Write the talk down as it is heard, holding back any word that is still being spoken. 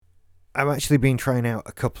I've actually been trying out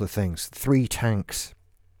a couple of things. Three tanks,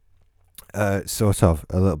 sort of,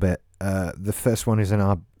 a little bit. The first one is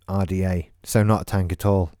an RDA, so not a tank at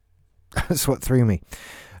all. That's what threw me.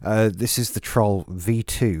 This is the Troll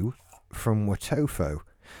V2 from Wotofo,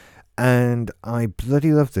 and I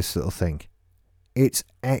bloody love this little thing. It's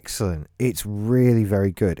excellent. It's really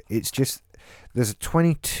very good. It's just there's a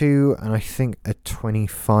 22 and I think a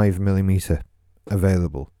 25 millimeter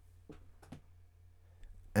available,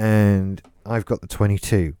 and I've got the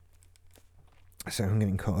 22. So I'm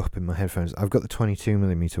getting caught up in my headphones. I've got the 22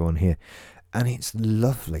 millimeter one here, and it's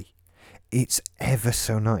lovely. It's ever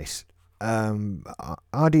so nice.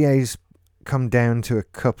 RDA's come down to a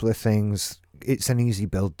couple of things. It's an easy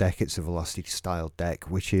build deck. It's a velocity style deck,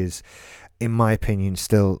 which is, in my opinion,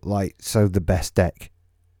 still the best deck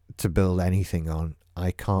to build anything on.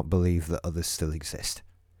 I can't believe that others still exist.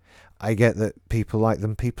 I get that people like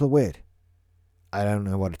them. People are weird. I don't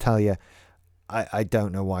know what to tell you. I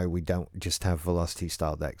don't know why we don't just have velocity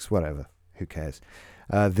style decks. Whatever. Who cares?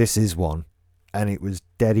 This is one, and it was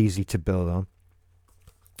dead easy to build on.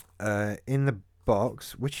 In the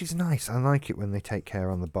box, which is nice. I like it when they take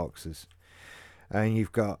care on the boxes. And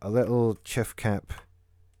you've got a little chuff cap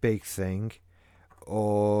big thing,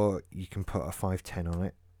 or you can put a 510 on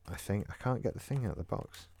it. I think I can't get the thing out of the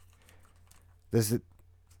box. This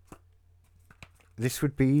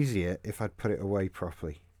would be easier if I'd put it away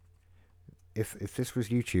properly. If this was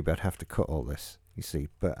YouTube, I'd have to cut all this, you see.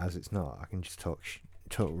 But as it's not, I can just talk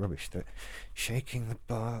rubbish to it. Shaking the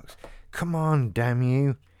box. Come on, damn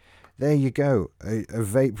you. There you go. A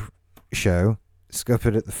vape show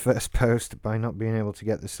scuppered at the first post by not being able to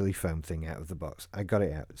get the silly foam thing out of the box. I got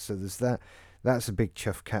it out. So there's that. That's a big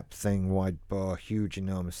chuff cap thing, wide bar, huge,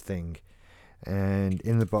 enormous thing. And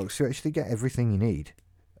in the box, you actually get everything you need.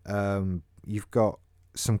 You've got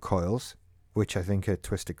some coils, which I think are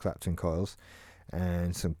twisted Clapton coils,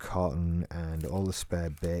 and some cotton and all the spare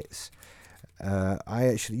bits.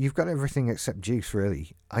 You've got everything except juice,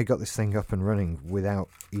 really. I got this thing up and running without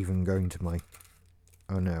even going to my...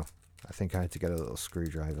 Oh no, I think I had to get a little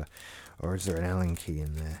screwdriver. Or is there an Allen key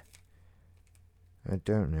in there? I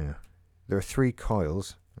don't know. There are 3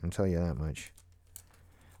 coils, I'll tell you that much.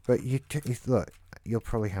 But look, you'll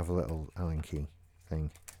probably have a little Allen key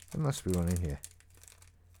thing. There must be one in here.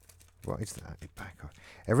 What is that? Back off.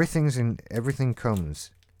 Everything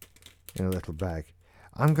comes in a little bag.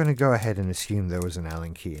 I'm going to go ahead and assume there was an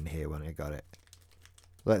Allen key in here when I got it.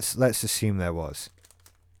 Let's assume there was.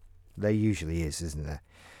 There usually is, isn't there?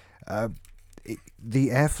 The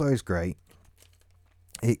airflow is great.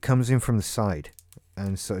 It comes in from the side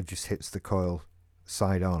and sort of just hits the coil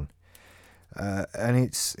side on. And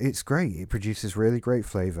it's great. It produces really great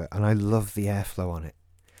flavour, and I love the airflow on it.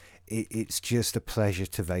 It's just a pleasure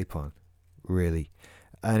to vape on, really.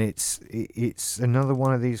 And it's another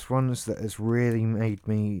one of these ones that has really made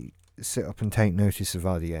me sit up and take notice of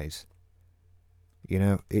RDAs. You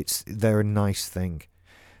know, they're a nice thing,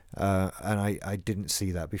 and I didn't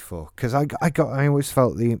see that before, because I always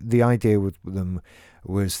felt the idea with them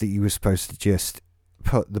was that you were supposed to just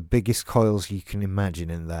put the biggest coils you can imagine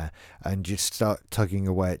in there and just start tugging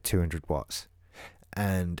away at 200 watts,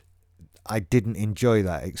 and I didn't enjoy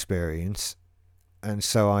that experience, and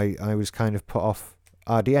so I was kind of put off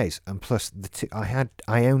RDAs. And plus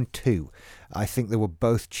I owned 2. I think they were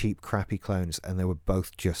both cheap, crappy clones, and they were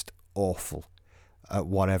both just awful at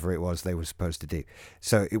whatever it was they were supposed to do.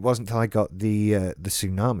 So it wasn't until I got the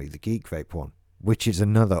Tsunami, the Geek Vape one, which is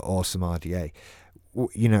another awesome RDA.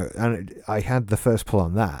 You know, and I had the first pull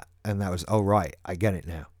on that, and that was, oh right, I get it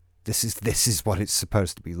now. This is what it's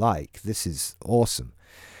supposed to be like. This is awesome.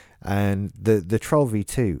 And the Troll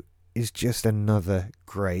V2 is just another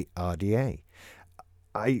great RDA.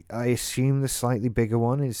 I assume the slightly bigger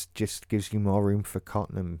one just gives you more room for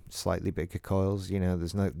cotton and slightly bigger coils. You know,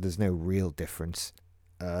 there's no real difference,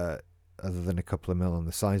 other than a couple of mil on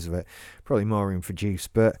the size of it. Probably more room for juice.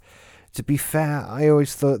 But to be fair, I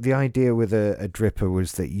always thought the idea with a dripper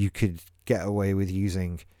was that you could get away with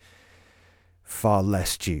using far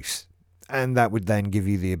less juice, and that would then give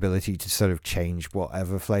you the ability to sort of change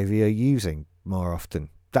whatever flavour you're using more often.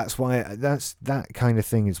 That's why that kind of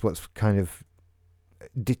thing is what's kind of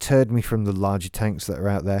deterred me from the larger tanks that are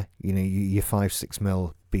out there. You know, your 5-6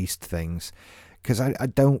 mil beast things, because I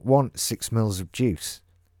don't want 6 mils of juice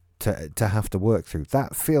to have to work through.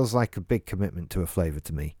 That feels like a big commitment to a flavour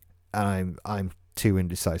to me, and I'm too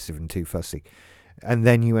indecisive and too fussy. And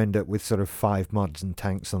then you end up with sort of 5 mods and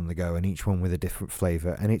tanks on the go, and each one with a different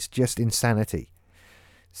flavour, and it's just insanity.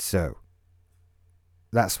 So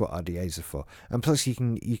that's what RDAs are for. And plus you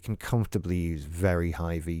can comfortably use very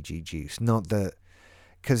high VG juice. Not that,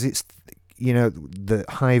 because it's, you know, the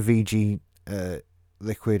high VG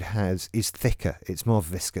liquid is thicker. It's more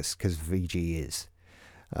viscous because VG is.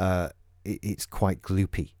 It's quite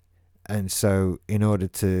gloopy, and so in order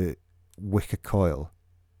to wick a coil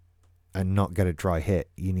and not get a dry hit,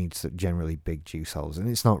 you need generally big juice holes, and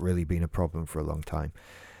it's not really been a problem for a long time.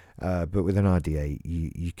 But with an RDA,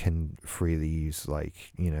 you can freely use, like,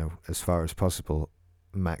 you know, as far as possible,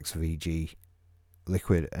 max VG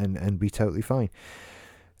liquid and be totally fine.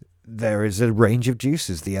 There is a range of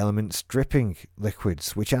juices, the Elements dripping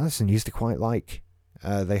liquids, which Alison used to quite like.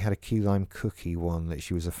 They had a key lime cookie one that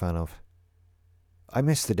she was a fan of. I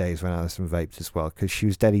miss the days when Alison vaped as well, because she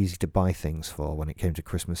was dead easy to buy things for when it came to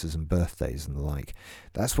Christmases and birthdays and the like.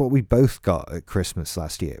 That's what we both got at Christmas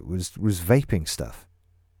last year, was vaping stuff.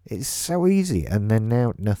 It's so easy, and then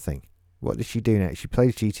now nothing. What does she do now? She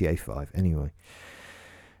plays GTA 5 anyway.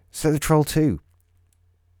 So the Troll 2.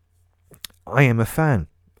 I am a fan.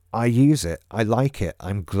 I use it. I like it.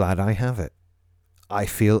 I'm glad I have it. I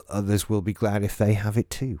feel others will be glad if they have it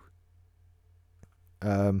too.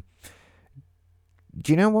 Do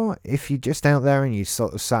you know what? If you're just out there and you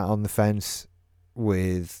sort of sat on the fence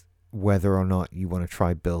with whether or not you want to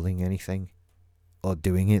try building anything or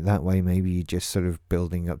doing it that way, maybe you're just sort of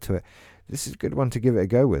building up to it, this is a good one to give it a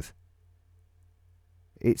go with.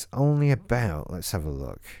 It's only about, let's have a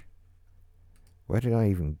look. Where did I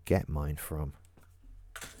even get mine from?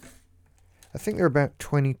 I think they're about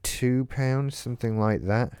 £22, something like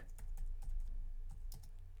that.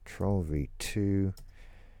 Troll V2.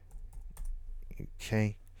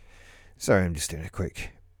 Okay. Sorry, I'm just doing a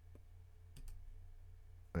quick.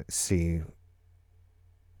 Let's see.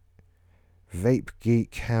 Vape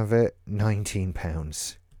Geek have it,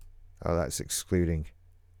 £19. Oh, that's excluding.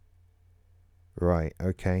 Right,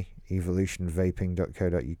 okay.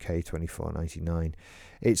 Evolutionvaping.co.uk, $24.99.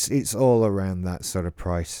 It's all around that sort of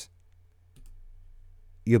price.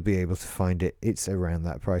 You'll be able to find it. It's around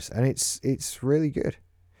that price, and it's really good.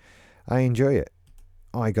 I enjoy it.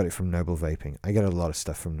 Oh, I got it from Noble Vaping. I get a lot of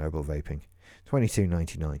stuff from Noble Vaping.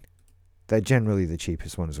 $22.99. They're generally the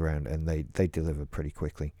cheapest ones around, and they deliver pretty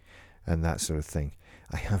quickly and that sort of thing.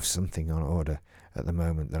 I have something on order at the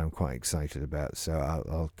moment that I'm quite excited about, so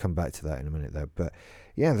I'll come back to that in a minute though. But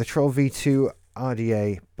yeah, the Troll V2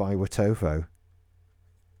 RDA by Wotofo.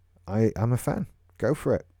 I'm a fan. Go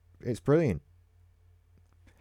for it. It's brilliant.